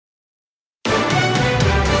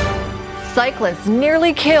cyclist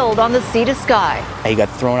nearly killed on the Sea to Sky. He got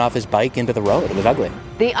thrown off his bike into the road. It was ugly.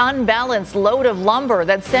 The unbalanced load of lumber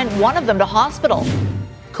that sent one of them to hospital.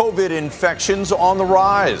 COVID infections on the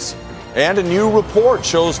rise. And a new report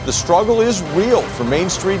shows the struggle is real for Main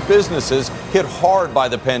Street businesses hit hard by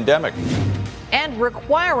the pandemic. And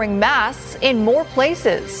requiring masks in more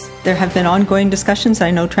places. There have been ongoing discussions. I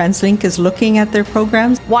know TransLink is looking at their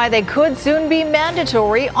programs. Why they could soon be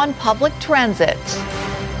mandatory on public transit.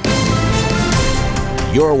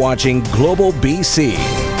 You're watching Global BC.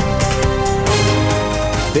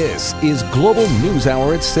 This is Global News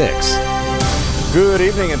Hour at 6. Good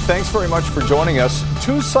evening and thanks very much for joining us.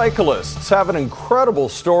 Two cyclists have an incredible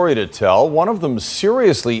story to tell. One of them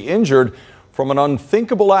seriously injured from an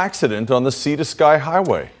unthinkable accident on the Sea to Sky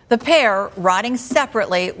Highway. The pair, riding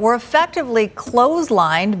separately, were effectively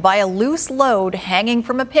clotheslined by a loose load hanging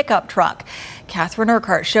from a pickup truck. Catherine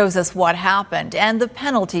Urquhart shows us what happened and the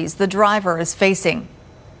penalties the driver is facing.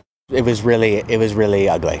 It was really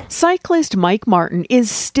ugly. Cyclist Mike Martin is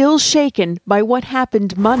still shaken by what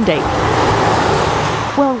happened Monday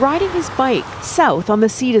while riding his bike south on the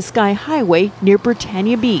Sea to Sky Highway near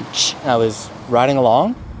Britannia Beach. I was riding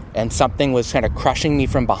along and something was kind of crushing me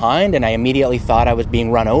from behind, and I immediately thought I was being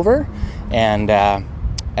run over. And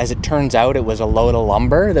as it turns out, it was a load of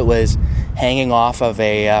lumber that was hanging off of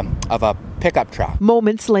a pickup truck.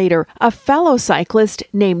 Moments later, a fellow cyclist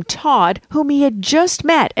named Todd, whom he had just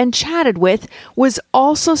met and chatted with, was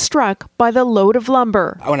also struck by the load of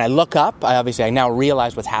lumber. When I look up, I now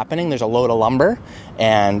realize what's happening. There's a load of lumber,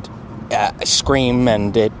 and I scream,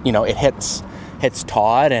 and it hits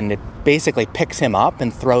Todd, and it basically picks him up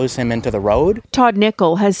and throws him into the road. Todd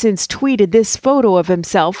Nickel has since tweeted this photo of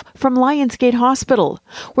himself from Lionsgate Hospital,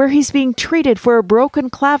 where he's being treated for a broken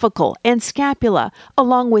clavicle and scapula,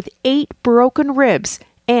 along with 8 broken ribs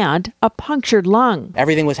and a punctured lung.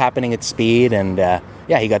 Everything was happening at speed, and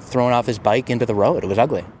he got thrown off his bike into the road. It was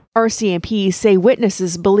ugly. RCMP say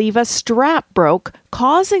witnesses believe a strap broke,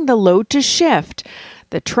 causing the load to shift.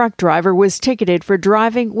 The truck driver was ticketed for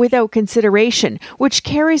driving without consideration, which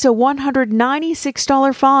carries a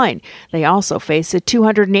 $196 fine. They also face a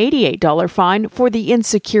 $288 fine for the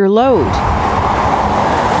insecure load.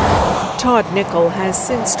 Todd Nickel has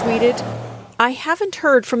since tweeted, "I haven't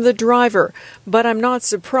heard from the driver, but I'm not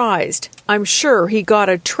surprised. I'm sure he got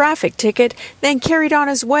a traffic ticket, then carried on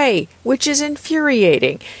his way, which is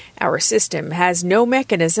infuriating. Our system has no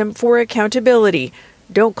mechanism for accountability.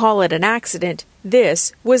 Don't call it an accident.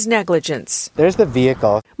 This was negligence." There's the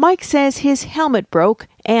vehicle. Mike says his helmet broke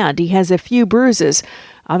and he has a few bruises.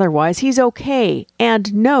 Otherwise, he's okay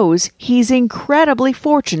and knows he's incredibly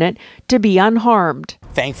fortunate to be unharmed.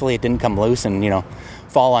 Thankfully, it didn't come loose and,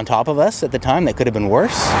 fall on top of us at the time. That could have been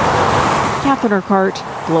worse. Catherine Urquhart,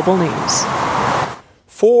 Global News.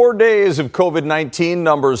 4 days of COVID-19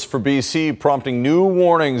 numbers for BC, prompting new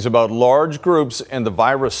warnings about large groups and the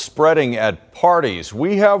virus spreading at parties.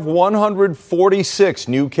 We have 146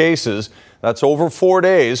 new cases. That's over 4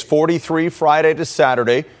 days, 43 Friday to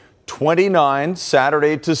Saturday, 29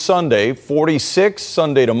 Saturday to Sunday, 46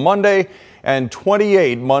 Sunday to Monday, and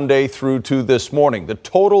 28 Monday through to this morning. The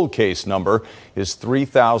total case number is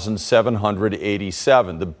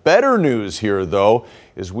 3,787. The better news here, though,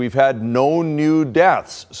 is we've had no new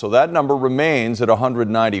deaths, so that number remains at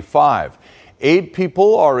 195. 8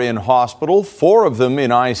 people are in hospital, 4 of them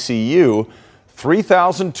in ICU.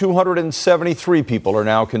 3,273 people are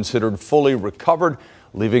now considered fully recovered,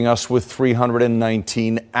 leaving us with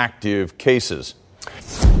 319 active cases.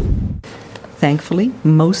 Thankfully,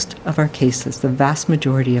 most of our cases, the vast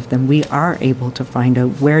majority of them, we are able to find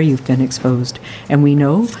out where you've been exposed. And we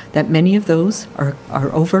know that many of those are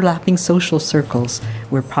overlapping social circles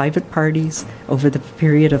where private parties over the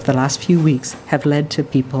period of the last few weeks have led to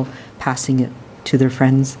people passing it to their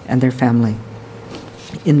friends and their family.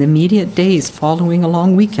 In the immediate days following a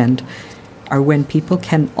long weekend are when people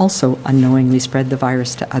can also unknowingly spread the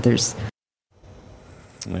virus to others.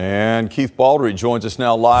 And Keith Baldry joins us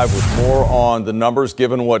now live with more on the numbers.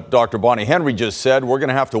 Given what Dr. Bonnie Henry just said, we're going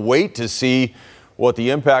to have to wait to see what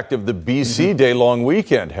the impact of the BC day-long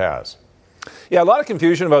weekend has. Yeah, a lot of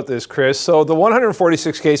confusion about this, Chris. So the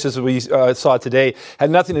 146 cases we saw today had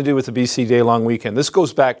nothing to do with the BC day-long weekend. This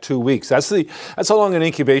goes back 2 weeks. That's how long an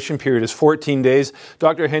incubation period is, 14 days.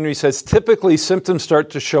 Dr. Henry says typically symptoms start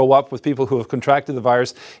to show up with people who have contracted the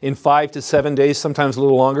virus in 5 to 7 days, sometimes a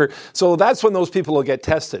little longer. So that's when those people will get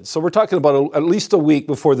tested. So we're talking about at least a week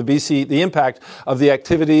before the impact of the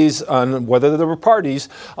activities on whether there were parties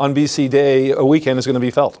on BC day weekend is going to be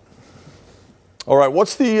felt. All right,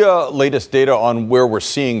 what's the latest data on where we're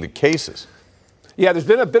seeing the cases? Yeah, there's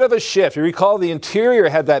been a bit of a shift. You recall the Interior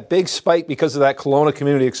had that big spike because of that Kelowna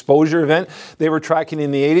Community Exposure event they were tracking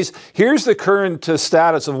in the 80s. Here's the current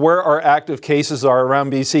status of where our active cases are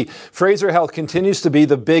around BC. Fraser Health continues to be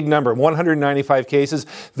the big number, 195 cases.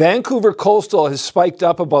 Vancouver Coastal has spiked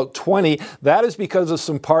up about 20. That is because of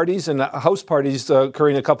some parties and house parties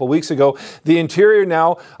occurring a couple weeks ago. The Interior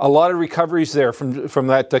now, a lot of recoveries there from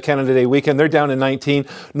that Canada Day weekend. They're down to 19.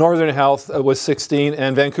 Northern Health was 16.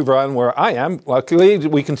 And Vancouver Island, where I am, luckily,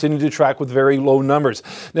 we continue to track with very low numbers.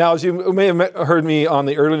 Now, as you may have heard me on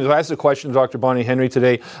the early news, I asked a question to Dr. Bonnie Henry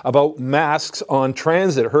today about masks on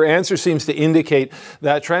transit. Her answer seems to indicate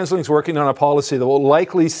that TransLink's working on a policy that will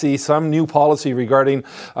likely see some new policy regarding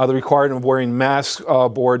the requirement of wearing masks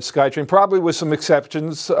aboard SkyTrain, probably with some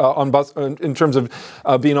exceptions in terms of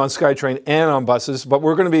being on SkyTrain and on buses. But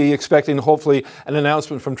we're going to be expecting, hopefully, an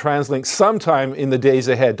announcement from TransLink sometime in the days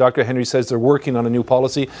ahead. Dr. Henry says they're working on a new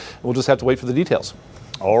policy. We'll just have to wait for the details.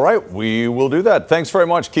 All right, we will do that. Thanks very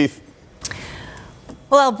much, Keith.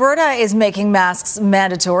 Well, Alberta is making masks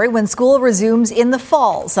mandatory when school resumes in the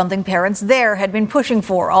fall, something parents there had been pushing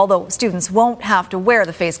for, although students won't have to wear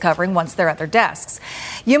the face covering once they're at their desks.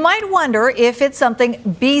 You might wonder if it's something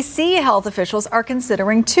BC health officials are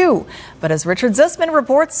considering too. But as Richard Zussman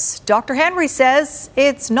reports, Dr. Henry says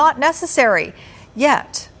it's not necessary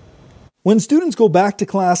yet. When students go back to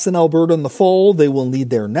class in Alberta in the fall, they will need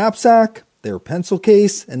their knapsack, their pencil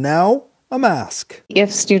case, and now a mask.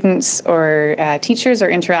 If students or teachers are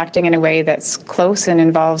interacting in a way that's close and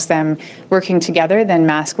involves them working together, then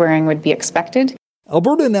mask wearing would be expected.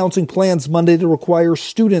 Alberta announcing plans Monday to require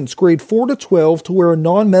students grade 4 to 12 to wear a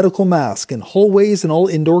non-medical mask in hallways and all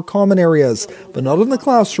indoor common areas, but not in the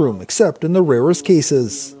classroom, except in the rarest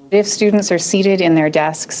cases. If students are seated in their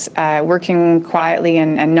desks, working quietly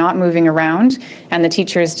and not moving around, and the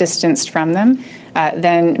teacher is distanced from them,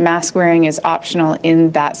 then mask wearing is optional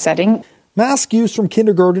in that setting. Mask use from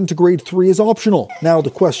kindergarten to grade 3 is optional. Now the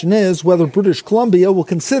question is whether British Columbia will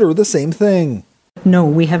consider the same thing. No,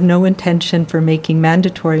 we have no intention for making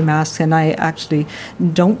mandatory masks, and I actually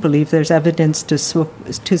don't believe there's evidence to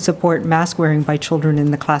support mask wearing by children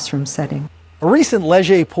in the classroom setting. A recent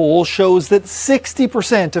Leger poll shows that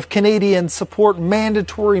 60% of Canadians support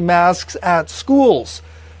mandatory masks at schools.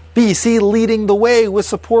 BC leading the way with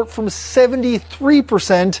support from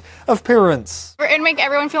 73% of parents. It would make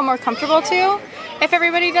everyone feel more comfortable too if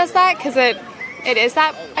everybody does that, because it is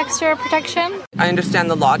that extra protection. I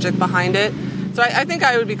understand the logic behind it, so I think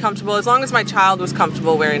I would be comfortable as long as my child was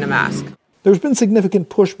comfortable wearing a mask. There's been significant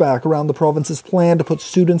pushback around the province's plan to put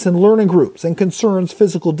students in learning groups and concerns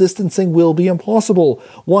physical distancing will be impossible.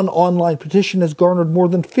 One online petition has garnered more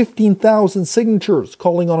than 15,000 signatures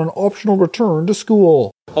calling on an optional return to school.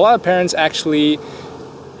 A lot of parents actually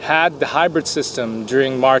had the hybrid system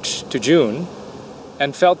during March to June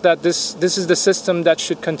and felt that this is the system that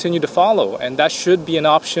should continue to follow, and that should be an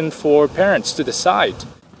option for parents to decide.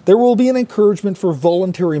 There will be an encouragement for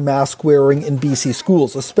voluntary mask wearing in BC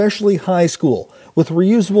schools, especially high school, with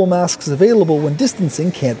reusable masks available when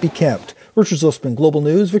distancing can't be kept. Richard Zussman, Global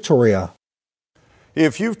News, Victoria.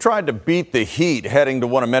 If you've tried to beat the heat heading to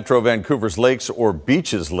one of Metro Vancouver's lakes or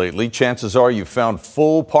beaches lately, chances are you've found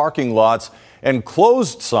full parking lots and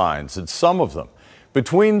closed signs at some of them.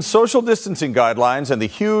 Between social distancing guidelines and the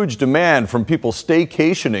huge demand from people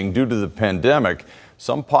staycationing due to the pandemic,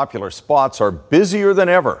 some popular spots are busier than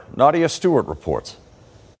ever. Nadia Stewart reports.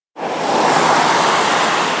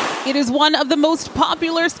 It is one of the most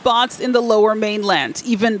popular spots in the Lower Mainland.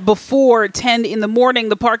 Even before 10 in the morning,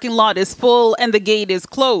 the parking lot is full and the gate is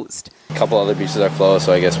closed. A couple other beaches are closed,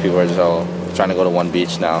 so I guess people are just all trying to go to one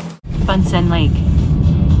beach now. Bunsen Lake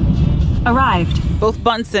arrived. Both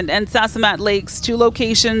Bunsen and Sasamat Lakes, two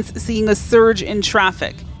locations seeing a surge in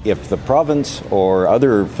traffic. If the province or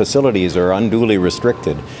other facilities are unduly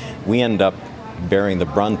restricted, we end up bearing the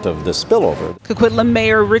brunt of the spillover. Coquitlam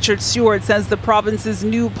Mayor Richard Stewart says the province's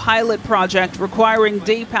new pilot project requiring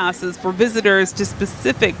day passes for visitors to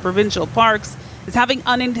specific provincial parks is having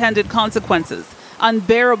unintended consequences.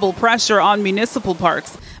 Unbearable pressure on municipal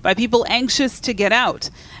parks by people anxious to get out.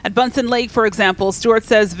 At Bunsen Lake, for example, Stewart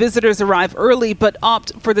says visitors arrive early but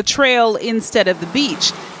opt for the trail instead of the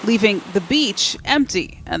beach, leaving the beach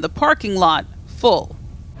empty and the parking lot full.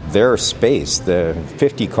 Their space, the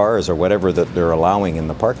 50 cars or whatever that they're allowing in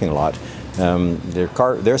the parking lot,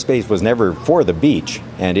 their space was never for the beach,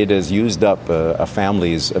 and it has used up a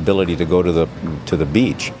family's ability to go to the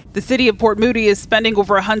beach. The city of Port Moody is spending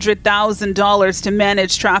over $100,000 to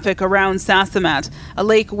manage traffic around Sasamat, a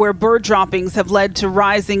lake where bird droppings have led to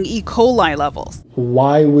rising E. coli levels.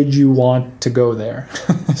 Why would you want to go there?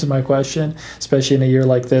 Is my question. Especially in a year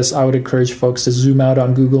like this, I would encourage folks to zoom out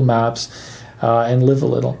on Google Maps and live a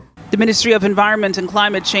little. The Ministry of Environment and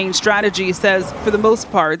Climate Change Strategy says, for the most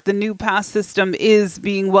part, the new pass system is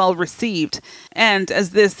being well received. And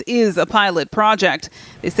as this is a pilot project,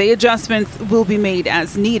 they say adjustments will be made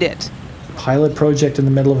as needed. Pilot project in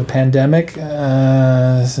the middle of a pandemic,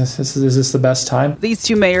 is this the best time? These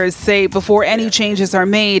two mayors say before any changes are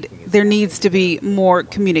made, there needs to be more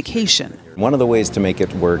communication. One of the ways to make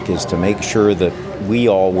it work is to make sure that we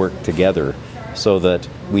all work together so that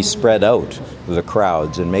we spread out the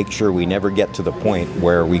crowds and make sure we never get to the point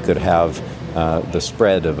where we could have the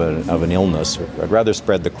spread of an illness. I'd rather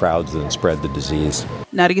spread the crowds than spread the disease.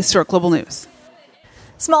 Nadia Stork, Global News.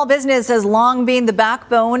 Small business has long been the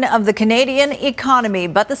backbone of the Canadian economy,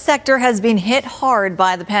 but the sector has been hit hard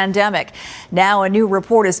by the pandemic. Now a new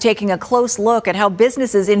report is taking a close look at how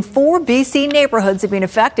businesses in 4 BC neighborhoods have been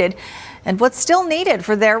affected and what's still needed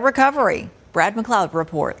for their recovery. Brad McLeod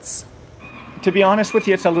reports. To be honest with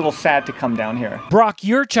you, it's a little sad to come down here. Brock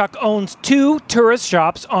Yurchuk owns 2 tourist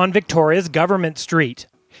shops on Victoria's Government Street.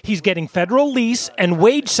 He's getting federal lease and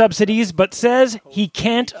wage subsidies, but says he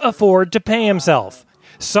can't afford to pay himself.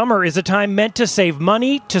 Summer is a time meant to save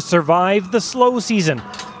money to survive the slow season,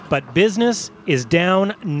 but business is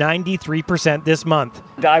down 93% this month.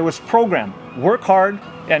 I was programmed, work hard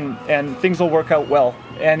and things will work out well.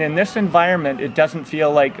 And in this environment, it doesn't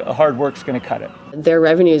feel like hard work's going to cut it. Their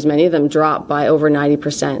revenues, many of them dropped by over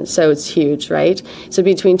 90%. So it's huge, right? So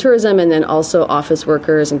between tourism and then also office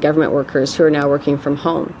workers and government workers who are now working from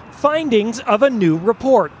home. Findings of a new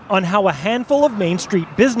report on how a handful of Main Street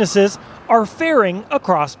businesses are faring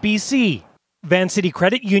across BC. Vancity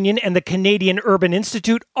Credit Union and the Canadian Urban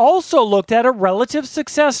Institute also looked at a relative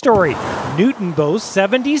success story. Newton boasts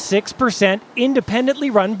 76%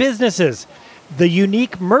 independently run businesses. The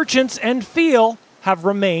unique merchants and feel have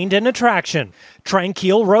remained an attraction.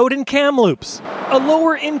 Tranquil Road in Kamloops, a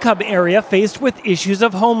lower income area faced with issues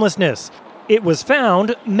of homelessness. It was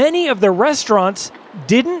found many of the restaurants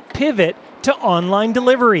didn't pivot to online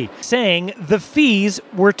delivery, saying the fees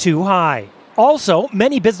were too high. Also,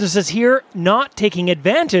 many businesses here not taking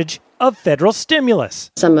advantage of federal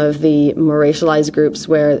stimulus. Some of the more racialized groups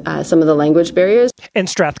where some of the language barriers. And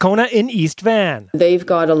Strathcona in East Van. They've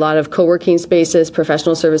got a lot of co-working spaces,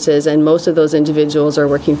 professional services, and most of those individuals are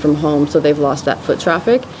working from home, so they've lost that foot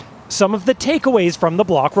traffic. Some of the takeaways from the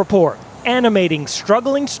Block report. Animating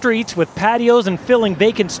struggling streets with patios and filling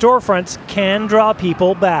vacant storefronts can draw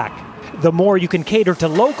people back. The more you can cater to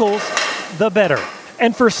locals, the better.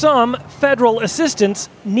 And for some, federal assistance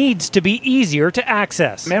needs to be easier to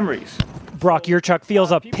access. Memories. Brock Yurchuk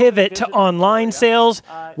feels a pivot to online sales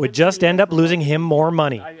would just end up losing him more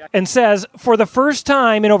money. And says, for the first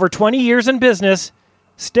time in over 20 years in business,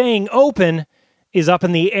 staying open is up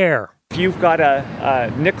in the air. If you've got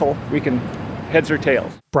a nickel, we can heads or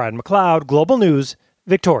tails. Brad McLeod, Global News,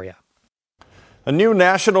 Victoria. A new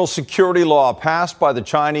national security law passed by the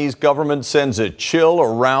Chinese government sends a chill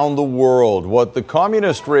around the world. What the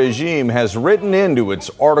communist regime has written into its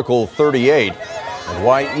Article 38 and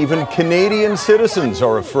why even Canadian citizens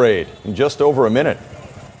are afraid in just over a minute.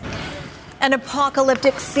 An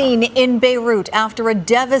apocalyptic scene in Beirut after a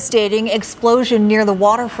devastating explosion near the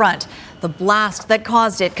waterfront. The blast that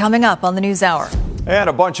caused it coming up on the NewsHour. And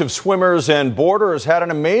a bunch of swimmers and boarders had an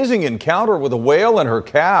amazing encounter with a whale and her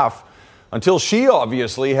calf. Until she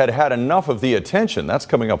obviously had had enough of the attention. That's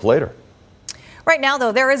coming up later. Right now,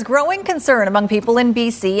 though, there is growing concern among people in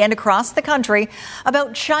BC and across the country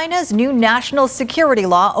about China's new national security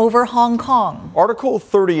law over Hong Kong. Article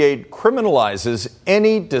 38 criminalizes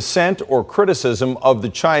any dissent or criticism of the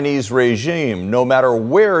Chinese regime, no matter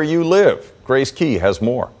where you live. Grace Key has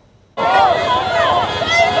more.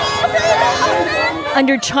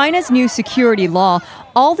 Under China's new security law,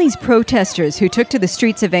 all these protesters who took to the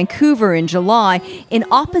streets of Vancouver in July in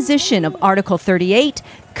opposition of Article 38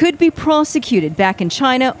 could be prosecuted back in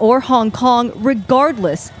China or Hong Kong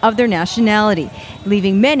regardless of their nationality,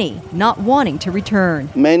 leaving many not wanting to return.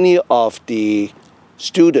 Many of the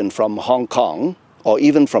students from Hong Kong or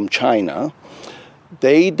even from China,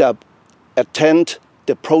 they attend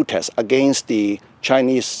the protest against the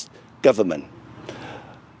Chinese government.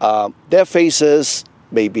 Their faces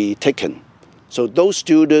may be taken. So those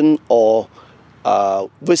students or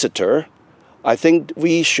visitor, I think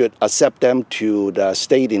we should accept them to the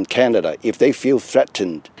state in Canada if they feel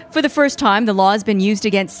threatened. For the first time, the law has been used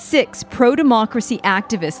against 6 pro-democracy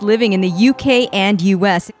activists living in the UK and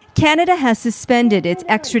US. Canada has suspended its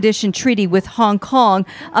extradition treaty with Hong Kong.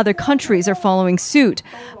 Other countries are following suit.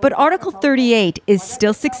 But Article 38 is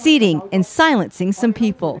still succeeding in silencing some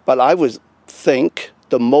people. But I would think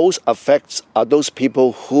the most affected are those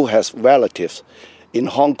people who has relatives in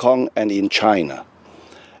Hong Kong and in China.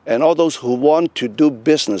 And all those who want to do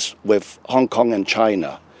business with Hong Kong and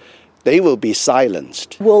China, they will be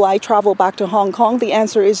silenced. Will I travel back to Hong Kong? The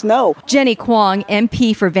answer is no. Jenny Kwong,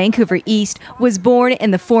 MP for Vancouver East, was born in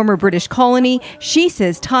the former British colony. She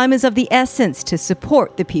says time is of the essence to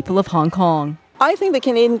support the people of Hong Kong. I think the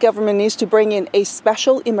Canadian government needs to bring in a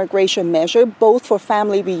special immigration measure, both for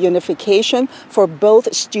family reunification, for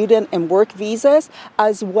both student and work visas,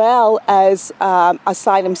 as well as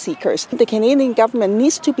asylum seekers. The Canadian government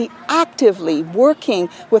needs to be actively working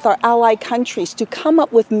with our allied countries to come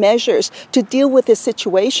up with measures to deal with this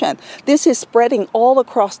situation. This is spreading all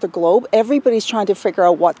across the globe. Everybody's trying to figure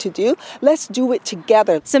out what to do. Let's do it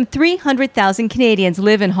together. Some 300,000 Canadians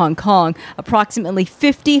live in Hong Kong. Approximately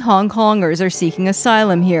 50 Hong Kongers are seeking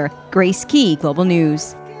asylum here. Grace Key, Global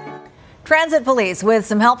News. Transit police, with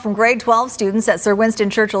some help from grade 12 students at Sir Winston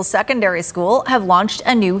Churchill Secondary School, have launched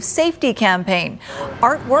a new safety campaign.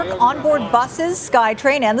 Artwork on board buses,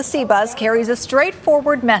 SkyTrain, and the C-Bus carries a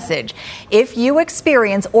straightforward message. If you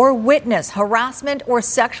experience or witness harassment or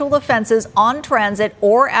sexual offenses on transit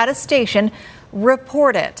or at a station,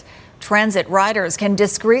 report it. Transit riders can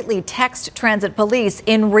discreetly text transit police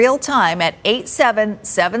in real time at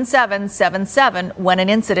 877777 when an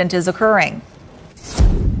incident is occurring.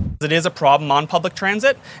 It is a problem on public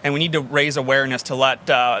transit, and we need to raise awareness to let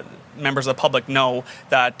members of the public know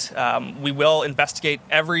that we will investigate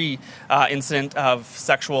every incident of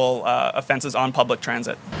sexual offenses on public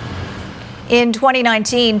transit. In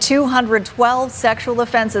 2019, 212 sexual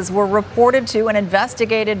offenses were reported to and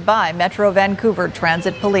investigated by Metro Vancouver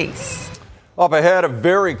Transit Police. Up ahead, a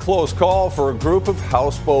very close call for a group of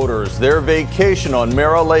houseboaters. Their vacation on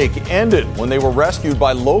Mara Lake ended when they were rescued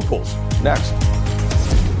by locals. Next.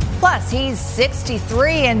 Plus, he's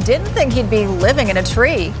 63 and didn't think he'd be living in a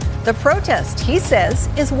tree. The protest, he says,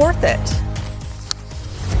 is worth it.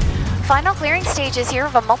 Final clearing stages here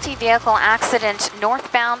of a multi-vehicle accident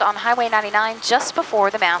northbound on Highway 99 just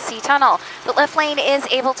before the Massey Tunnel. The left lane is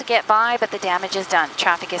able to get by, but the damage is done.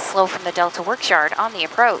 Traffic is slow from the Delta Workyard on the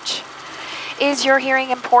approach. Is your hearing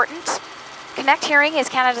important? Connect Hearing is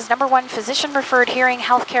Canada's #1 physician-referred hearing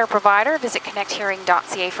healthcare provider. Visit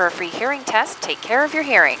connecthearing.ca for a free hearing test. Take care of your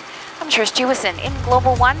hearing. I'm Trish Jewison in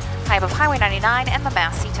Global One, high above Highway 99 and the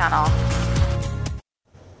Massey Tunnel.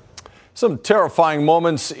 Some terrifying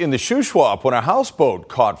moments in the Shuswap when a houseboat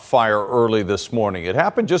caught fire early this morning. It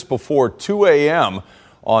happened just before 2 a.m.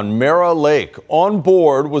 on Mara Lake. On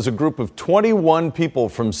board was a group of 21 people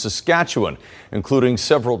from Saskatchewan, including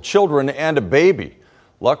several children and a baby.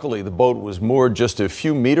 Luckily, the boat was moored just a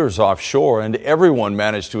few meters offshore, and everyone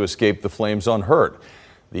managed to escape the flames unhurt.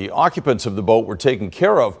 The occupants of the boat were taken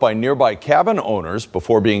care of by nearby cabin owners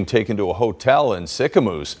before being taken to a hotel in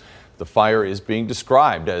Sicamous. The fire is being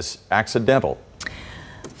described as accidental.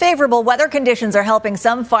 Favorable weather conditions are helping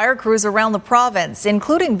some fire crews around the province,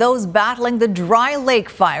 including those battling the Dry Lake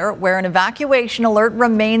fire, where an evacuation alert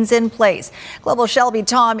remains in place. Global Shelby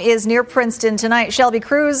Tom is near Princeton tonight. Shelby,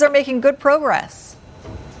 crews are making good progress.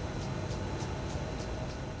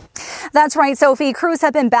 That's right, Sophie. Crews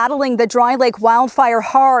have been battling the Dry Lake wildfire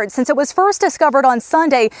hard since it was first discovered on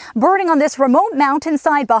Sunday, burning on this remote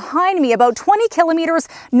mountainside behind me, about 20 kilometers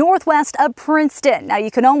northwest of Princeton. Now,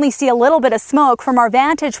 you can only see a little bit of smoke from our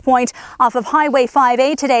vantage point off of Highway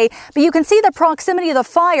 5A today, but you can see the proximity of the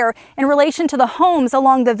fire in relation to the homes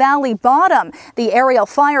along the valley bottom. The aerial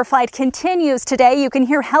firefight continues today. You can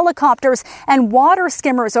hear helicopters and water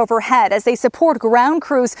skimmers overhead as they support ground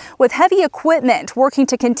crews with heavy equipment working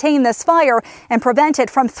to contain this fire and prevent it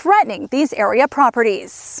from threatening these area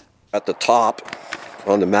properties. At the top,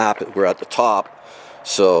 on the map, we're at the top.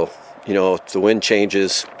 So, if the wind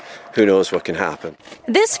changes, who knows what can happen.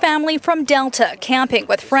 This family from Delta, camping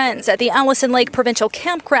with friends at the Allison Lake Provincial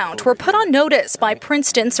Campground, were put on notice by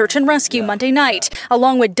Princeton Search and Rescue Monday night,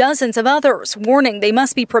 along with dozens of others, warning they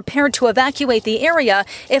must be prepared to evacuate the area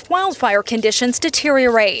if wildfire conditions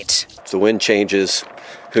deteriorate. If the wind changes,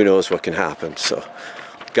 who knows what can happen. So,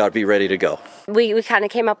 got to be ready to go. We kind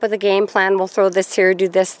of came up with a game plan. We'll throw this here, do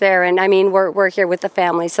this there. And I mean, we're here with the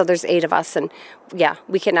family, so there's 8 of us. And yeah,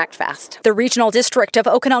 we can act fast. The Regional District of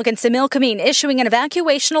Okanagan-Similkameen issuing an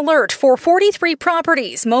evacuation alert for 43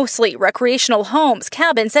 properties, mostly recreational homes,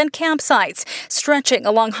 cabins, and campsites, stretching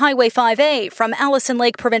along Highway 5A from Allison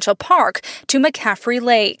Lake Provincial Park to McCaffrey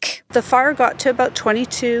Lake. The fire got to about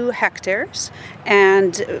 22 hectares,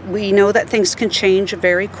 and we know that things can change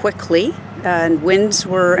very quickly. And winds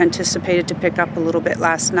were anticipated to pick up a little bit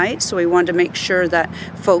last night, so we wanted to make sure that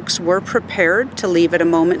folks were prepared to leave at a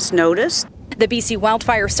moment's notice. The BC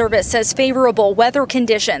Wildfire Service says favorable weather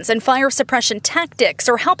conditions and fire suppression tactics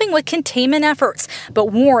are helping with containment efforts,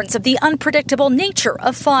 but warns of the unpredictable nature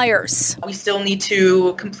of fires. We still need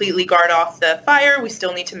to completely guard off the fire. We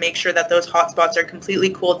still need to make sure that those hotspots are completely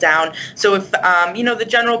cooled down. So if, the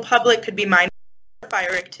general public could be mindful of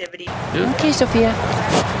fire activity. Okay, Sophia.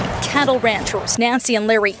 Cattle ranchers Nancy and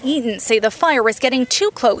Larry Eaton say the fire is getting too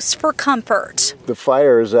close for comfort. The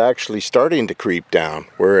fire is actually starting to creep down,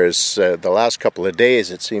 whereas the last couple of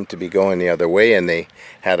days it seemed to be going the other way and they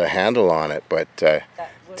had a handle on it. But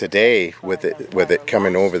today, with it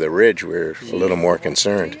coming over the ridge, we're a little more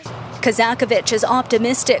concerned. Kazakovich is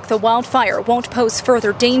optimistic the wildfire won't pose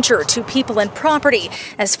further danger to people and property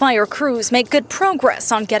as fire crews make good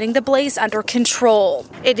progress on getting the blaze under control.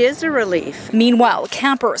 It is a relief. Meanwhile,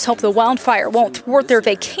 campers hope the wildfire won't thwart their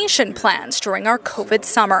vacation plans during our COVID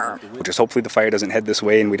summer. Just hopefully the fire doesn't head this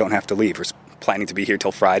way and we don't have to leave. We're planning to be here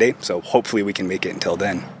till Friday, so hopefully we can make it until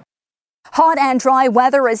then. Hot and dry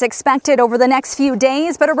weather is expected over the next few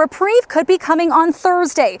days, but a reprieve could be coming on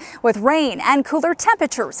Thursday with rain and cooler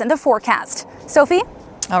temperatures in the forecast. Sophie?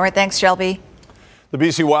 All right, thanks, Shelby. The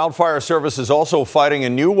BC Wildfire Service is also fighting a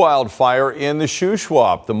new wildfire in the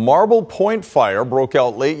Shuswap. The Marble Point fire broke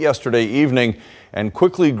out late yesterday evening and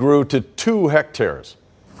quickly grew to 2 hectares.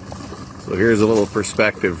 So here's a little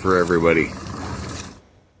perspective for everybody.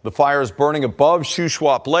 The fire is burning above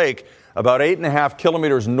Shuswap Lake, about 8.5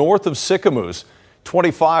 kilometers north of Sicamous.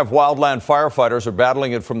 25 wildland firefighters are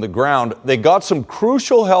battling it from the ground. They got some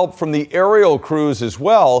crucial help from the aerial crews as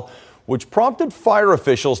well, which prompted fire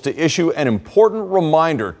officials to issue an important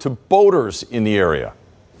reminder to boaters in the area.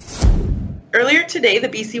 Earlier today, the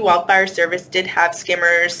BC Wildfire Service did have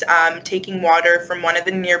skimmers taking water from one of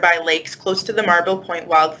the nearby lakes close to the Marble Point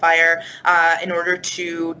wildfire in order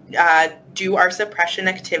to do our suppression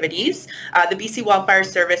activities. The BC Wildfire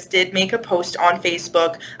Service did make a post on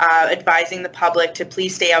Facebook advising the public to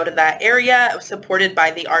please stay out of that area, supported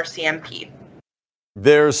by the RCMP.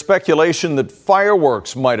 There's speculation that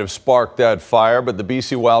fireworks might have sparked that fire, but the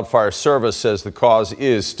BC Wildfire Service says the cause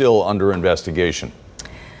is still under investigation.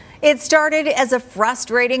 It started as a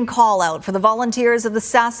frustrating call out for the volunteers of the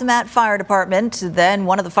Sasamat Fire Department. Then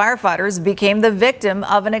one of the firefighters became the victim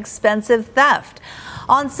of an expensive theft.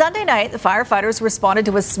 On Sunday night, the firefighters responded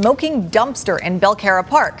to a smoking dumpster in Belcara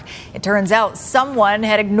Park. It turns out someone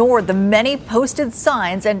had ignored the many posted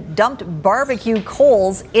signs and dumped barbecue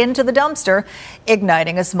coals into the dumpster,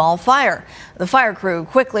 igniting a small fire. The fire crew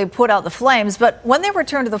quickly put out the flames, but when they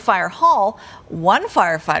returned to the fire hall, one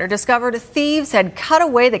firefighter discovered thieves had cut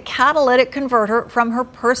away the catalytic converter from her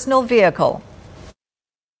personal vehicle.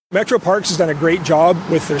 Metro Parks has done a great job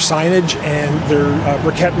with their signage and their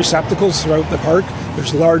briquette receptacles throughout the park.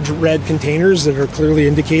 There's large red containers that are clearly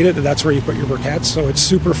indicated that that's where you put your briquettes. So it's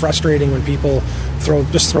super frustrating when people throw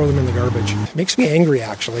them in the garbage. It makes me angry,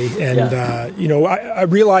 actually. And, I'm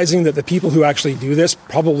realizing that the people who actually do this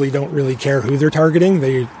probably don't really care who they're targeting.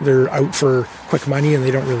 They're out for quick money and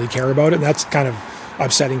they don't really care about it. And that's kind of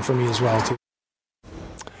upsetting for me as well, too.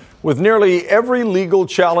 With nearly every legal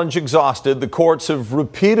challenge exhausted, the courts have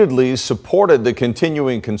repeatedly supported the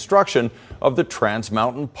continuing construction of the Trans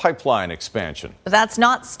Mountain Pipeline expansion. But that's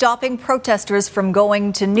not stopping protesters from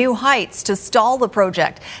going to new heights to stall the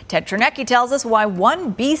project. Ted Chernecki tells us why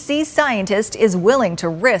one BC scientist is willing to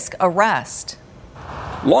risk arrest.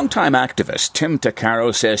 Longtime activist Tim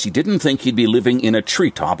Taccaro says he didn't think he'd be living in a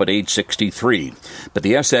treetop at age 63. But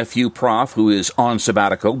the SFU prof, who is on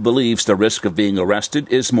sabbatical, believes the risk of being arrested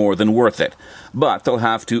is more than worth it. But they'll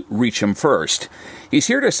have to reach him first. He's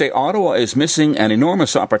here to say Ottawa is missing an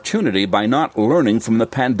enormous opportunity by not learning from the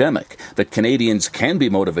pandemic, that Canadians can be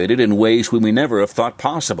motivated in ways we may never have thought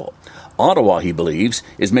possible. Ottawa, he believes,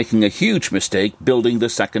 is making a huge mistake building the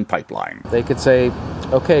second pipeline. They could say,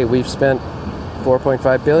 okay, we've spent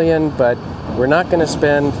 $4.5 billion, but we're not going to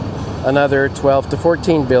spend another $12 to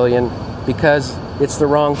 $14 billion because it's the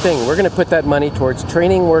wrong thing. We're going to put that money towards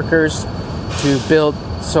training workers to build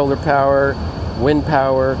solar power, wind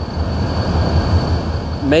power,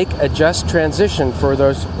 make a just transition for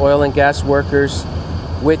those oil and gas workers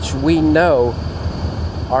which we know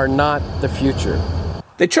are not the future.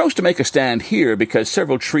 They chose to make a stand here because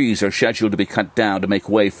several trees are scheduled to be cut down to make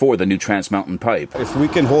way for the new Trans Mountain Pipe. If we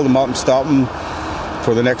can hold them up and stop them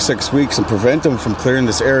for the next 6 weeks and prevent them from clearing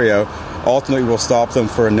this area, ultimately we'll stop them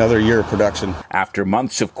for another year of production. After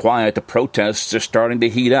months of quiet, the protests are starting to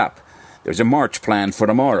heat up. There's a march planned for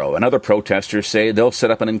tomorrow, and other protesters say they'll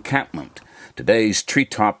set up an encampment. Today's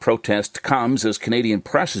treetop protest comes as Canadian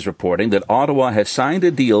press is reporting that Ottawa has signed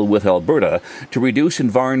a deal with Alberta to reduce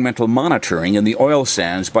environmental monitoring in the oil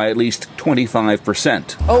sands by at least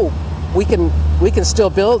 25%. Oh, we can still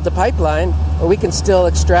build the pipeline, or we can still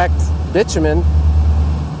extract bitumen.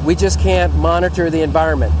 We just can't monitor the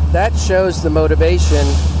environment. That shows the motivation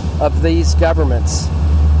of these governments.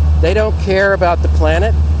 They don't care about the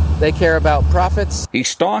planet. They care about profits. He's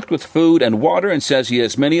stocked with food and water and says he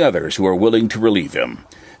has many others who are willing to relieve him.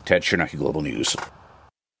 Ted Chernecki, Global News.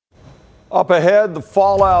 Up ahead, the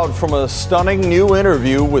fallout from a stunning new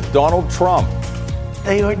interview with Donald Trump.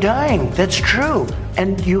 They are dying. That's true.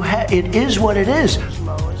 And it is what it is.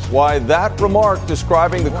 Why that remark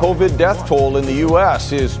describing the COVID death toll in the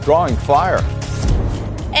U.S. is drawing fire.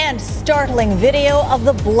 And startling video of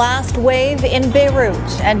the blast wave in Beirut,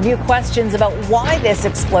 and new questions about why this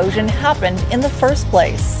explosion happened in the first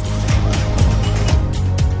place.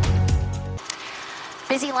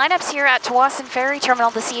 Busy lineups here at Tsawwassen Ferry Terminal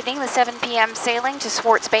this evening. The 7 p.m. sailing to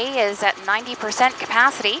Swartz Bay is at 90%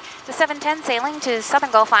 capacity. The 7:10 sailing to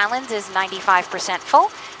Southern Gulf Islands is 95% full.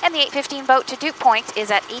 And the 8:15 boat to Duke Point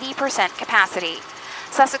is at 80% capacity.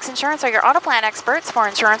 Sussex Insurance are your auto plan experts for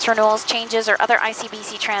insurance renewals, changes, or other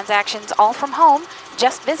ICBC transactions, all from home.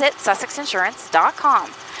 Just visit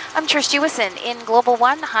sussexinsurance.com. I'm Trish Jewison in Global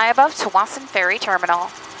One, high above Tsawwassen Ferry Terminal.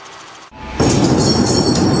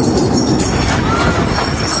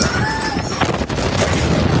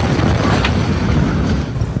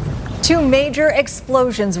 Two major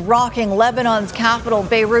explosions rocking Lebanon's capital,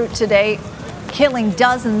 Beirut, today, killing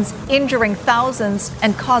dozens, injuring thousands,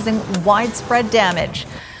 and causing widespread damage.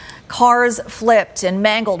 Cars flipped and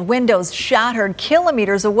mangled, windows shattered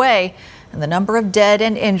kilometers away, and the number of dead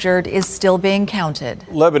and injured is still being counted.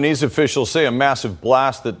 Lebanese officials say a massive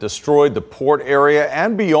blast that destroyed the port area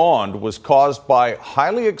and beyond was caused by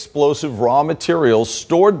highly explosive raw materials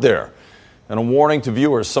stored there. And a warning to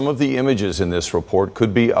viewers, some of the images in this report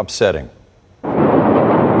could be upsetting.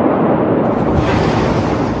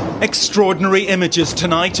 Extraordinary images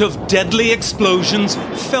tonight of deadly explosions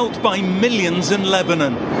felt by millions in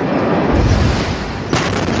Lebanon.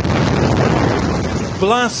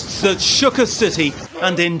 Blasts that shook a city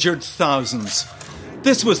and injured thousands.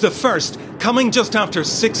 This was the first, coming just after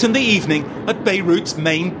 6 in the evening at Beirut's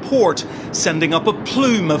main port, sending up a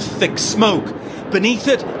plume of thick smoke. Beneath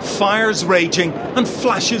it, fires raging and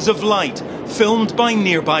flashes of light, filmed by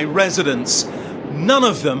nearby residents. None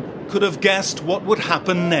of them could have guessed what would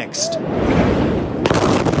happen next.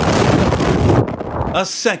 A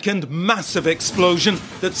second massive explosion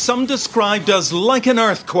that some described as like an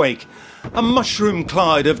earthquake. A mushroom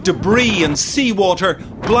cloud of debris and seawater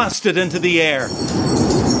blasted into the air.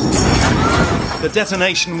 The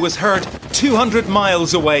detonation was heard 200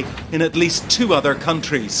 miles away in at least 2 other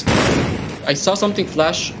countries. I saw something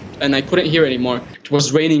flash and I couldn't hear anymore. It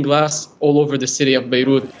was raining glass all over the city of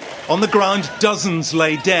Beirut. On the ground, dozens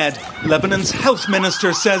lay dead. Lebanon's health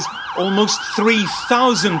minister says almost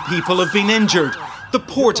 3,000 people have been injured. The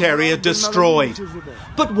port area destroyed.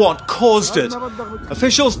 But what caused it?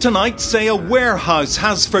 Officials tonight say a warehouse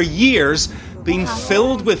has for years been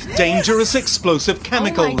filled with dangerous explosive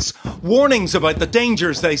chemicals. Warnings about the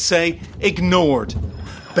dangers, they say, ignored.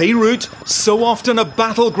 Beirut, so often a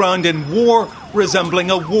battleground in war, resembling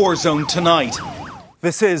a war zone tonight.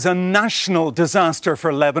 This is a national disaster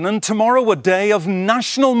for Lebanon. Tomorrow, a day of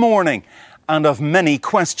national mourning and of many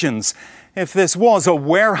questions. If this was a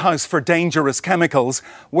warehouse for dangerous chemicals,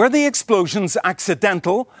 were the explosions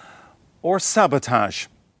accidental or sabotage?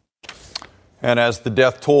 And as the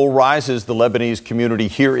death toll rises, the Lebanese community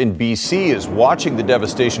here in BC is watching the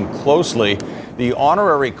devastation closely. The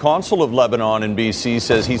honorary consul of Lebanon in BC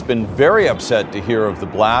says he's been very upset to hear of the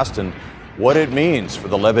blast and what it means for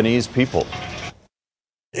the Lebanese people.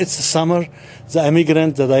 It's the summer, the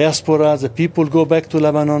immigrant, the diaspora, the people go back to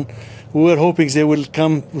Lebanon. We were hoping they will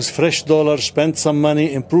come with fresh dollars, spend some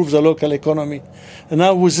money, improve the local economy. And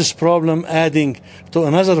now with this problem adding to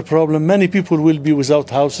another problem, many people will be without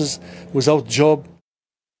houses, without job.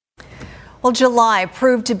 Well, July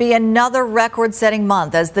proved to be another record-setting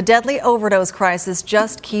month as the deadly overdose crisis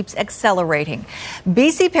just keeps accelerating.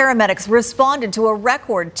 BC paramedics responded to a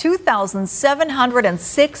record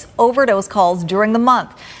 2,706 overdose calls during the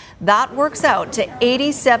month. That works out to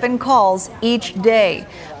 87 calls each day.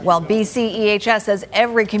 While BC EHS says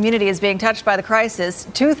every community is being touched by the crisis,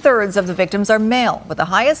 2/3 of the victims are male, with the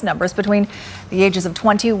highest numbers between the ages of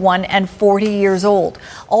 21 and 40 years old.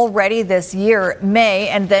 Already this year, May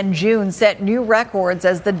and then June set new records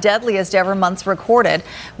as the deadliest ever months recorded,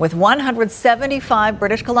 with 175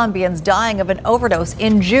 British Columbians dying of an overdose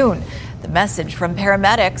in June. The message from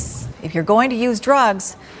paramedics: if you're going to use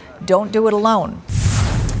drugs, don't do it alone.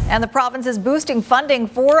 And the province is boosting funding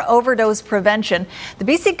for overdose prevention. The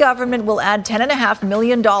BC government will add $10.5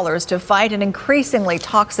 million to fight an increasingly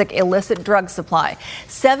toxic illicit drug supply.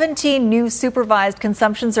 17 new supervised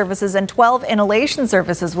consumption services and 12 inhalation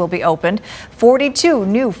services will be opened. 42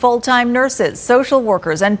 new full-time nurses, social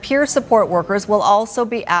workers, and peer support workers will also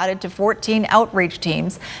be added to 14 outreach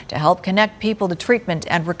teams to help connect people to treatment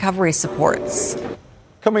and recovery supports.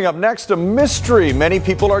 Coming up next, a mystery many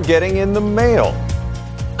people are getting in the mail.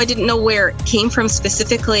 I didn't know where it came from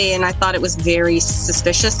specifically, and I thought it was very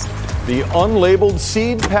suspicious. The unlabeled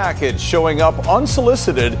seed package showing up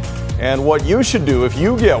unsolicited, and what you should do if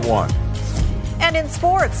you get one. And in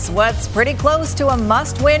sports, what's pretty close to a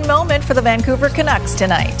must-win moment for the Vancouver Canucks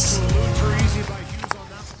tonight.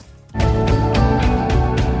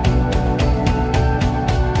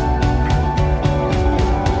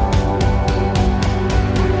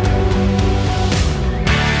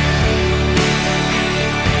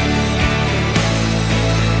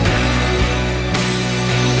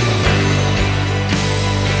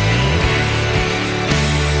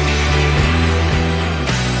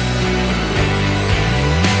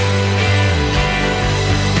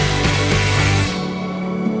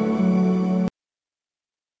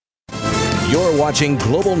 You're watching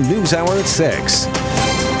Global News Hour at 6.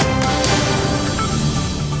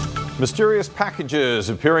 Mysterious packages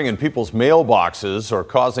appearing in people's mailboxes are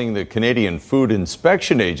causing the Canadian Food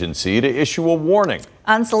Inspection Agency to issue a warning.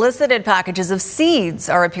 Unsolicited packages of seeds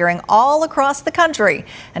are appearing all across the country.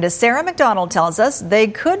 And as Sarah McDonald tells us, they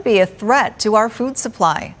could be a threat to our food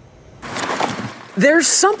supply. There's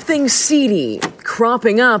something seedy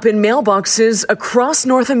cropping up in mailboxes across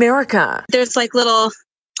North America. There's like little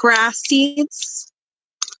grass seeds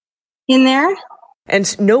in there.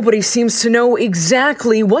 And nobody seems to know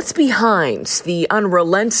exactly what's behind the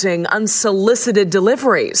unrelenting, unsolicited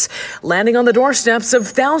deliveries landing on the doorsteps of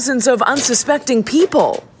thousands of unsuspecting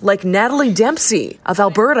people, like Natalie Dempsey of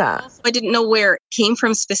Alberta. I didn't know where it came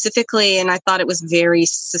from specifically, and I thought it was very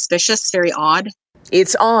suspicious, very odd.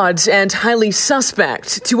 It's odd and highly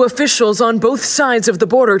suspect to officials on both sides of the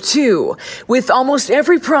border, too, with almost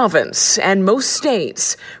every province and most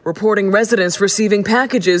states reporting residents receiving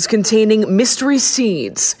packages containing mystery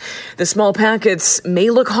seeds. The small packets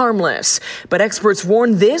may look harmless, but experts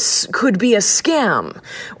warn this could be a scam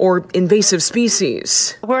or invasive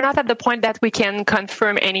species. We're not at the point that we can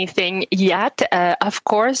confirm anything yet. Of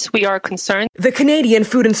course, we are concerned. The Canadian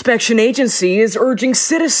Food Inspection Agency is urging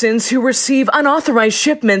citizens who receive unauthorized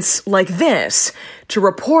shipments like this to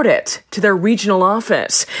report it to their regional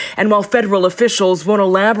office. And while federal officials won't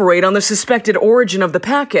elaborate on the suspected origin of the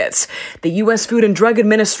packets, the U.S. Food and Drug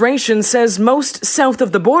Administration says most south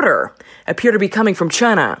of the border appear to be coming from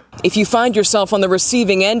China. If you find yourself on the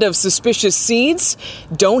receiving end of suspicious seeds,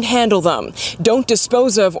 don't handle them, don't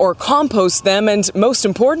dispose of or compost them, and most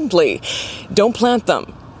importantly, don't plant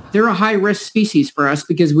them. They're a high-risk species for us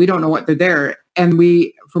because we don't know what they're there. And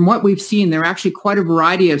from what we've seen, there are actually quite a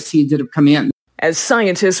variety of seeds that have come in. As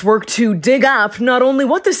scientists work to dig up not only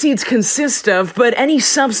what the seeds consist of, but any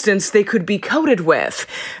substance they could be coated with,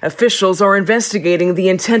 officials are investigating the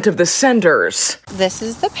intent of the senders. This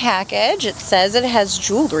is the package. It says it has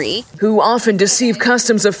jewelry. Who often deceive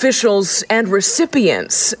customs officials and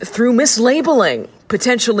recipients through mislabeling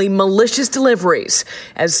potentially malicious deliveries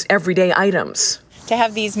as everyday items. To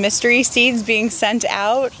have these mystery seeds being sent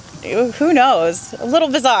out, who knows? A little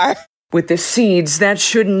bizarre. With the seeds that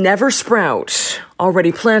should never sprout,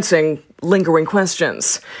 already planting lingering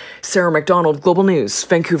questions. Sarah McDonald, Global News,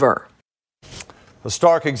 Vancouver. A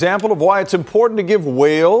stark example of why it's important to give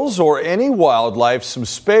whales or any wildlife some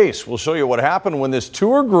space. We'll show you what happened when this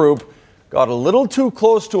tour group got a little too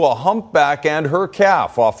close to a humpback and her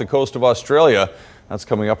calf off the coast of Australia. That's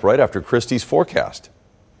coming up right after Christy's forecast.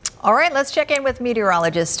 All right, let's check in with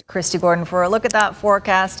meteorologist Christy Gordon for a look at that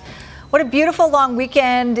forecast. What a beautiful long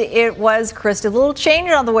weekend it was, Christy. A little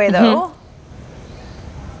change on the way, though.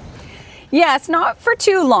 Yes, not for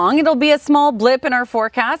too long. It'll be a small blip in our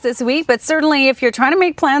forecast this week, but certainly if you're trying to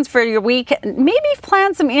make plans for your week, maybe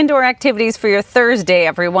plan some indoor activities for your Thursday,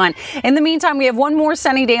 everyone. In the meantime, we have one more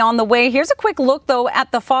sunny day on the way. Here's a quick look, though,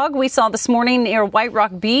 at the fog we saw this morning near White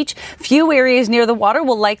Rock Beach. Few areas near the water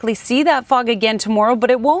will likely see that fog again tomorrow,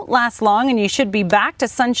 but it won't last long, and you should be back to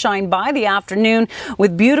sunshine by the afternoon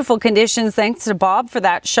with beautiful conditions. Thanks to Bob for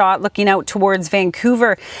that shot looking out towards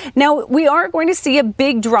Vancouver. Now, we are going to see a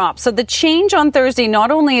big drop. So the change on Thursday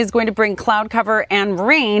not only is going to bring cloud cover and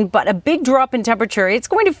rain, but a big drop in temperature. It's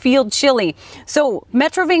going to feel chilly. So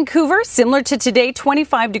Metro Vancouver, similar to today,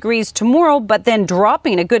 25 degrees tomorrow, but then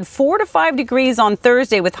dropping a good 4 to 5 degrees on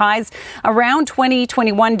Thursday with highs around 20,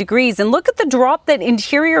 21 degrees. And look at the drop that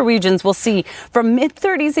interior regions will see from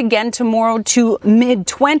mid-30s again tomorrow to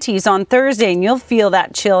mid-20s on Thursday. And you'll feel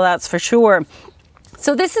that chill, that's for sure.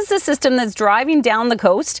 So this is the system that's driving down the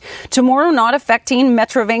coast. Tomorrow, not affecting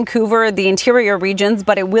Metro Vancouver, the interior regions,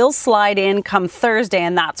 but it will slide in come Thursday,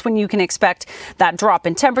 and that's when you can expect that drop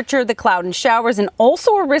in temperature, the cloud and showers, and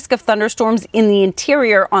also a risk of thunderstorms in the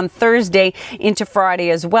interior on Thursday into Friday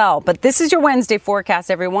as well. But this is your Wednesday forecast,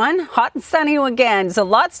 everyone. Hot and sunny again, so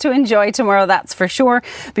lots to enjoy tomorrow, that's for sure,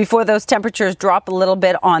 before those temperatures drop a little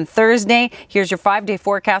bit on Thursday. Here's your 5-day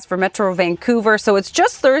forecast for Metro Vancouver. So it's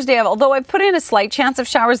just Thursday, although I've put in a slight chance of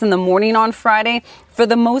showers in the morning on Friday. For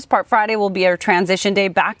the most part, Friday will be our transition day,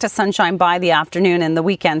 back to sunshine by the afternoon, and the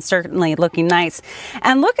weekend certainly looking nice.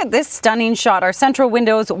 And look at this stunning shot, our Central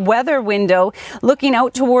Windows weather window looking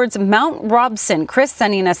out towards Mount Robson. Chris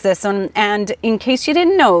sending us this one, and in case you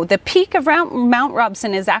didn't know, the peak of Mount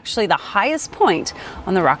Robson is actually the highest point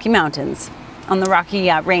on the Rocky Mountains, on the Rocky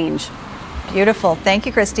Range. Beautiful. Thank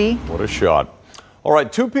you, Christy. What a shot. All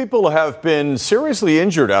right, 2 people have been seriously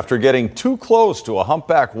injured after getting too close to a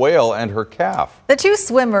humpback whale and her calf. The 2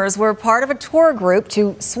 swimmers were part of a tour group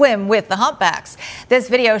to swim with the humpbacks. This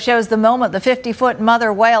video shows the moment the 50-foot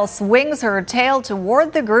mother whale swings her tail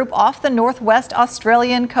toward the group off the northwest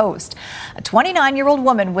Australian coast. A 29-year-old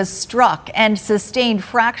woman was struck and sustained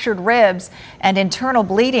fractured ribs and internal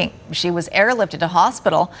bleeding. She was airlifted to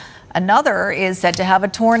hospital. Another is said to have a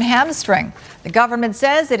torn hamstring. The government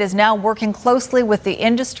says it is now working closely with the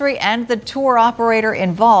industry and the tour operator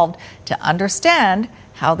involved to understand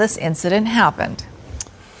how this incident happened.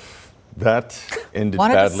 That ended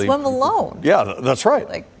Wanted badly. to swim alone. Yeah, that's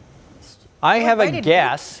right. I have a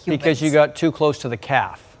guess because you got too close to the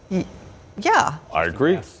calf. Yeah. I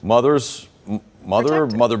agree. Mother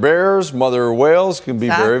bears, mother whales can be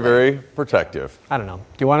very, very protective. I don't know. Do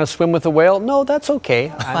you want to swim with a whale? No, that's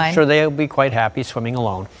okay. I'm sure they'll be quite happy swimming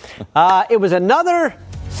alone. It was another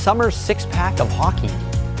summer 6-pack of hockey.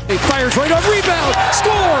 He fires right on rebound,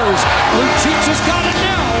 scores! Lucic has got it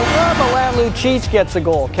now. Milan Lucic gets a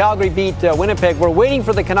goal. Calgary beat Winnipeg. We're waiting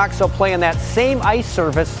for the Canucks to play on that same ice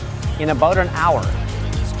surface in about an hour.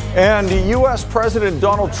 And U.S. President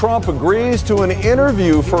Donald Trump agrees to an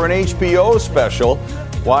interview for an HBO special.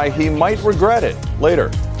 Why he might regret it later.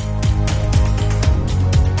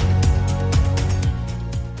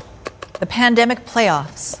 The pandemic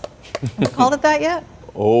playoffs. Have we called it that yet?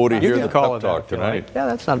 Oh, to hear can the call pep it talk that, tonight. Yeah,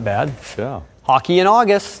 that's not bad. Yeah. Hockey in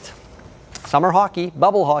August. Summer hockey,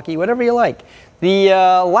 bubble hockey, whatever you like. The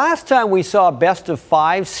last time we saw a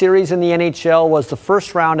best-of-5 series in the NHL was the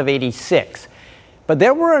first round of '86. But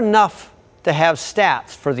there were enough to have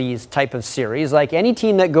stats for these type of series. Like any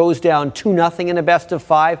team that goes down 2-0 in a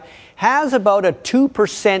best-of-5 has about a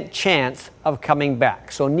 2% chance of coming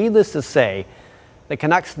back. So needless to say, the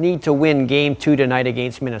Canucks need to win Game 2 tonight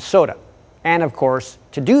against Minnesota. And of course,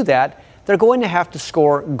 to do that, they're going to have to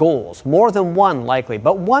score goals. More than one likely,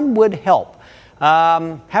 but one would help.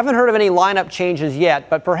 Haven't heard of any lineup changes yet,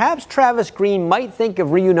 but perhaps Travis Green might think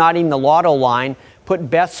of reuniting the Lotto line, put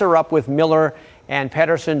Besser up with Miller, and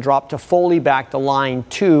Pettersson dropped to Foley back to line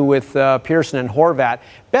 2 with Pearson and Horvat.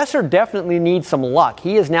 Besser definitely needs some luck.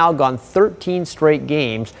 He has now gone 13 straight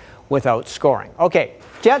games without scoring. Okay,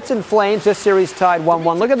 Jets and Flames, this series tied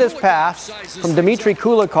 1-1. Look at this pass from Dmitry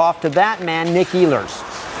Kulikov to that man, Nick Ehlers.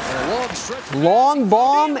 Long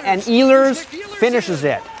bomb, and Ehlers finishes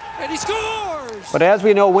it. And he scores! But as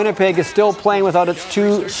we know, Winnipeg is still playing without its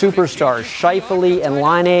 2 superstars, Scheifele and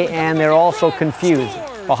Laine, and they're also confused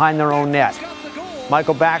behind their own net.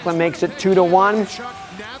 Michael Backlund makes it 2-1.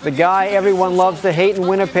 The guy everyone loves to hate in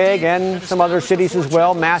Winnipeg and some other cities as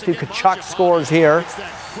well, Matthew Tkachuk, scores here.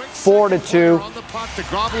 4-2.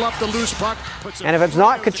 And if it's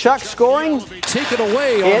not Tkachuk scoring, take it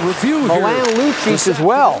away on it's review Milan Lucic as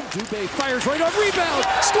well. Dubé fires right on rebound,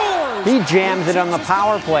 scores! He jams it on the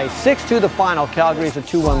power play. 6-2 the final. Calgary has a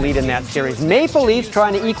 2-1 lead in that series. Maple Leafs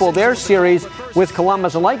trying to equal their series with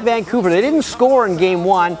Columbus. And like Vancouver, they didn't score in game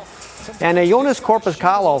one. And Jonas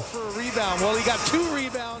Korpisalo. Well, he got 2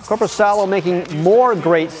 rebounds. Korpisalo making more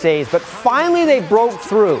great saves. But finally they broke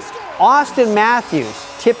through. Austin Matthews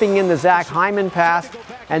tipping in the Zach Hyman pass.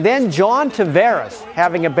 And then John Tavares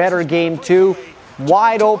having a better game too.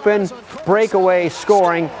 Wide open, breakaway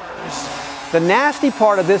scoring. The nasty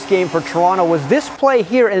part of this game for Toronto was this play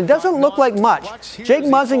here, and it doesn't look like much. Jake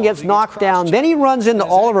Muzzin gets knocked down, then he runs into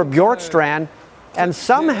Oliver Bjorkstrand, and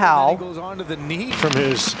somehow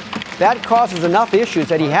that causes enough issues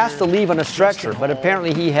that he has to leave on a stretcher, but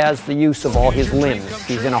apparently he has the use of all his limbs.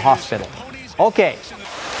 He's in a hospital. Okay.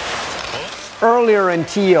 Earlier in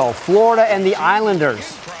TO, Florida and the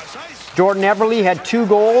Islanders. Jordan Eberle had 2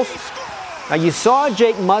 goals. Now you saw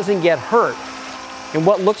Jake Muzzin get hurt in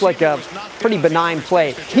what looked like a pretty benign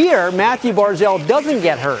play. Here, Matthew Barzal doesn't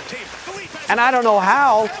get hurt. And I don't know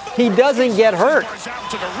how he doesn't get hurt.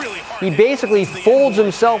 He basically folds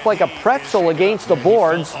himself like a pretzel against the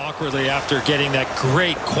boards. Awkwardly after getting that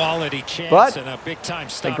great quality chance but and a big time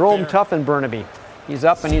stop they grow him tough in Burnaby. He's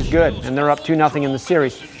up and he's good, and they're up 2-0 in the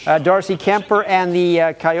series. Darcy Kemper and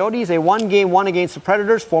the Coyotes, a 1-game won against the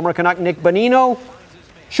Predators. Former Canuck Nick Bonino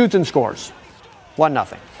shoots and scores.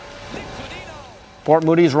 1-0. Fort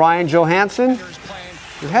Moody's Ryan Johansson,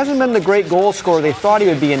 who hasn't been the great goal scorer they thought he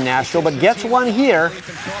would be in Nashville, but gets one here.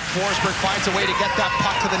 Forsberg finds a way to get that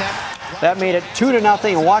puck to the net. That made it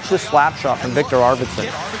 2-0, and watch this slap shot from Victor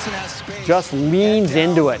Arvidsson. Just leans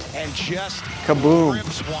into it. Kaboom.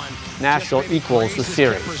 Nashville equals the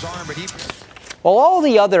series. Well, all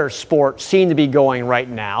the other sports seem to be going right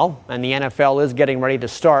now, and the NFL is getting ready to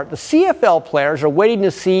start. The CFL players are waiting to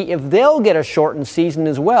see if they'll get a shortened season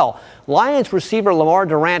as well. Lions receiver Lamar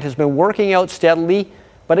Durant has been working out steadily,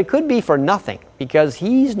 but it could be for nothing because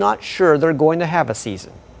he's not sure they're going to have a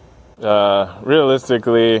season.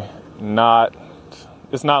 Realistically,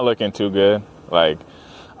 it's not looking too good. Like,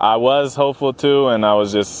 I was hopeful too, and I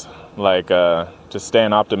was just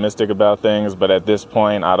staying optimistic about things, but at this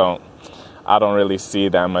point, I don't really see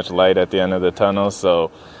that much light at the end of the tunnel.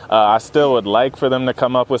 So I still would like for them to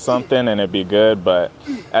come up with something and it'd be good. But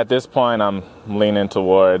at this point, I'm leaning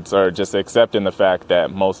towards or just accepting the fact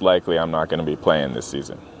that most likely I'm not going to be playing this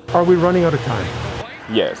season. Are we running out of time?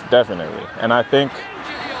 Yes, definitely. And I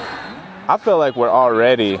feel like we're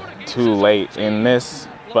already too late in this.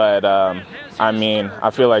 But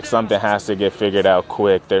I feel like something has to get figured out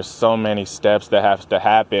quick. There's so many steps that have to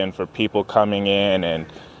happen for people coming in and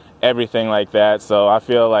everything like that. So I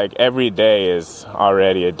feel like every day is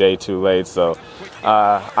already a day too late. So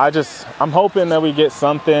I'm hoping that we get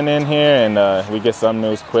something in here and we get some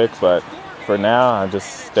news quick. But for now, I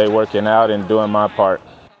just stay working out and doing my part.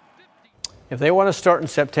 If they want to start in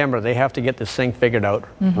September, they have to get this thing figured out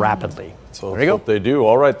rapidly. So there you go. They do.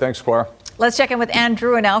 All right. Thanks, Squire. Let's check in with Ann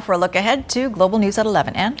Drew now for a look ahead to Global News at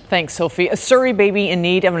 11. Ann? Thanks, Sophie. A Surrey baby in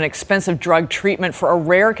need of an expensive drug treatment for a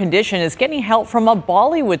rare condition is getting help from a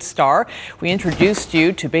Bollywood star. We introduced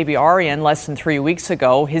you to baby Aryan less than 3 weeks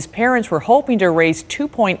ago. His parents were hoping to raise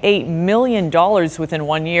 $2.8 million within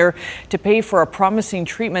 1 year to pay for a promising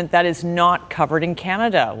treatment that is not covered in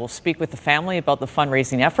Canada. We'll speak with the family about the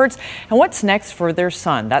fundraising efforts and what's next for their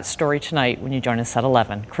son. That story tonight when you join us at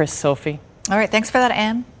 11. Chris, Sophie. All right, thanks for that,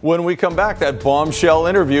 Ann. When we come back, that bombshell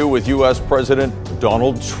interview with U.S. President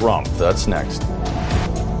Donald Trump. That's next.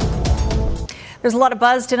 There's a lot of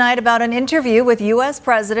buzz tonight about an interview with U.S.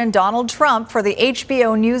 President Donald Trump for the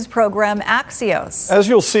HBO news program Axios. As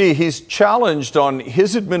you'll see, he's challenged on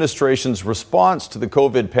his administration's response to the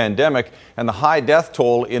COVID pandemic and the high death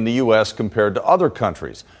toll in the U.S. compared to other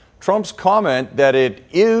countries. Trump's comment that it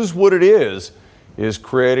is what it is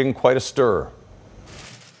creating quite a stir.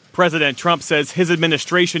 President Trump says his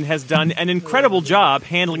administration has done an incredible job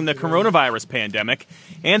handling the coronavirus pandemic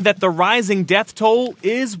and that the rising death toll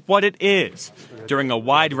is what it is. During a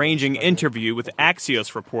wide-ranging interview with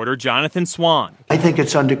Axios reporter Jonathan Swan. I think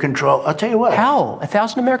it's under control. I'll tell you what. How?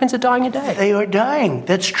 1,000 Americans are dying a day. They are dying.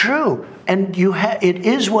 That's true. And it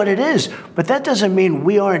is what it is. But that doesn't mean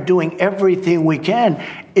we aren't doing everything we can.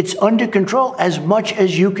 It's under control as much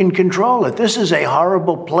as you can control it. This is a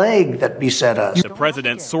horrible plague that beset us. The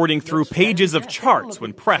president sorting through pages of charts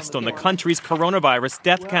when pressed on the country's coronavirus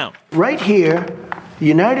death count. Right here, the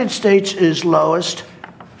United States is lowest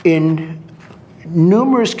in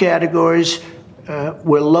numerous categories.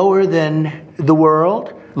 We're lower than the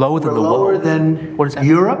world. Lower than the lower world? than What is that?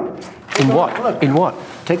 Europe. In what? Look. In what?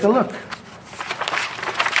 Take a look.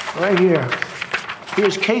 Right here.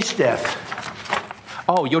 Here's case death.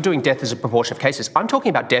 Oh, you're doing death as a proportion of cases. I'm talking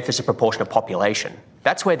about death as a proportion of population.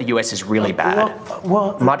 That's where the US is really bad.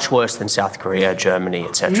 Well, much worse than South Korea, Germany,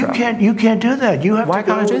 etc. You can't do that. You have Why to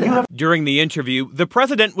go, can't I do that? During the interview, the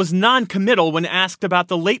president was non-committal when asked about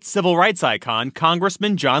the late civil rights icon,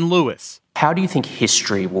 Congressman John Lewis. How do you think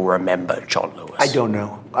history will remember John Lewis? I don't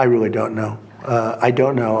know. I really don't know. I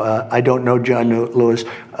don't know. I don't know John Lewis.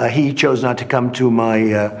 He chose not to come to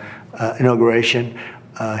my inauguration.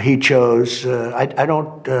 He chose.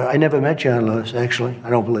 I never met John Lewis. Actually, I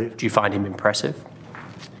don't believe. Do you find him impressive?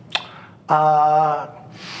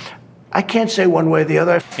 I can't say one way or the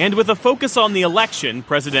other. And with a focus on the election,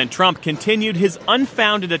 President Trump continued his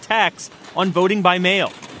unfounded attacks on voting by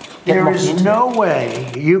mail. There is no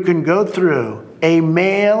way you can go through a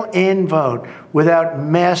mail-in vote without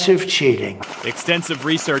massive cheating. Extensive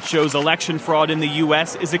research shows election fraud in the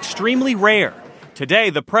U.S. is extremely rare. Today,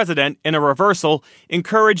 the president, in a reversal,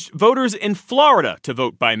 encouraged voters in Florida to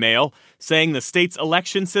vote by mail, saying the state's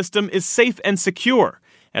election system is safe and secure,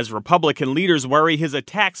 as Republican leaders worry his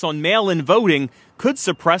attacks on mail-in voting could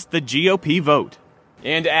suppress the GOP vote.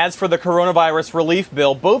 And as for the coronavirus relief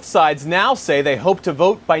bill, both sides now say they hope to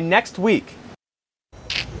vote by next week.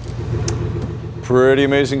 Pretty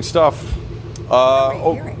amazing stuff.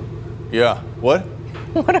 Yeah. What?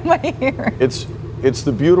 What am I hearing? It's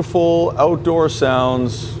the beautiful outdoor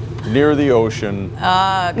sounds near the ocean.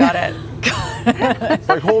 Got it. It's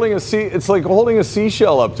like holding a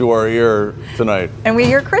seashell up to our ear tonight. And we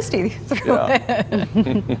hear Christy through it.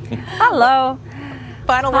 Hello.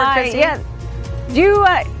 Final word, Christy. Yeah.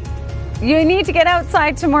 You need to get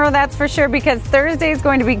outside tomorrow, that's for sure, because Thursday is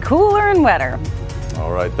going to be cooler and wetter.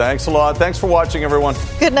 All right. Thanks a lot. Thanks for watching, everyone.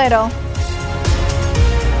 Good night, all.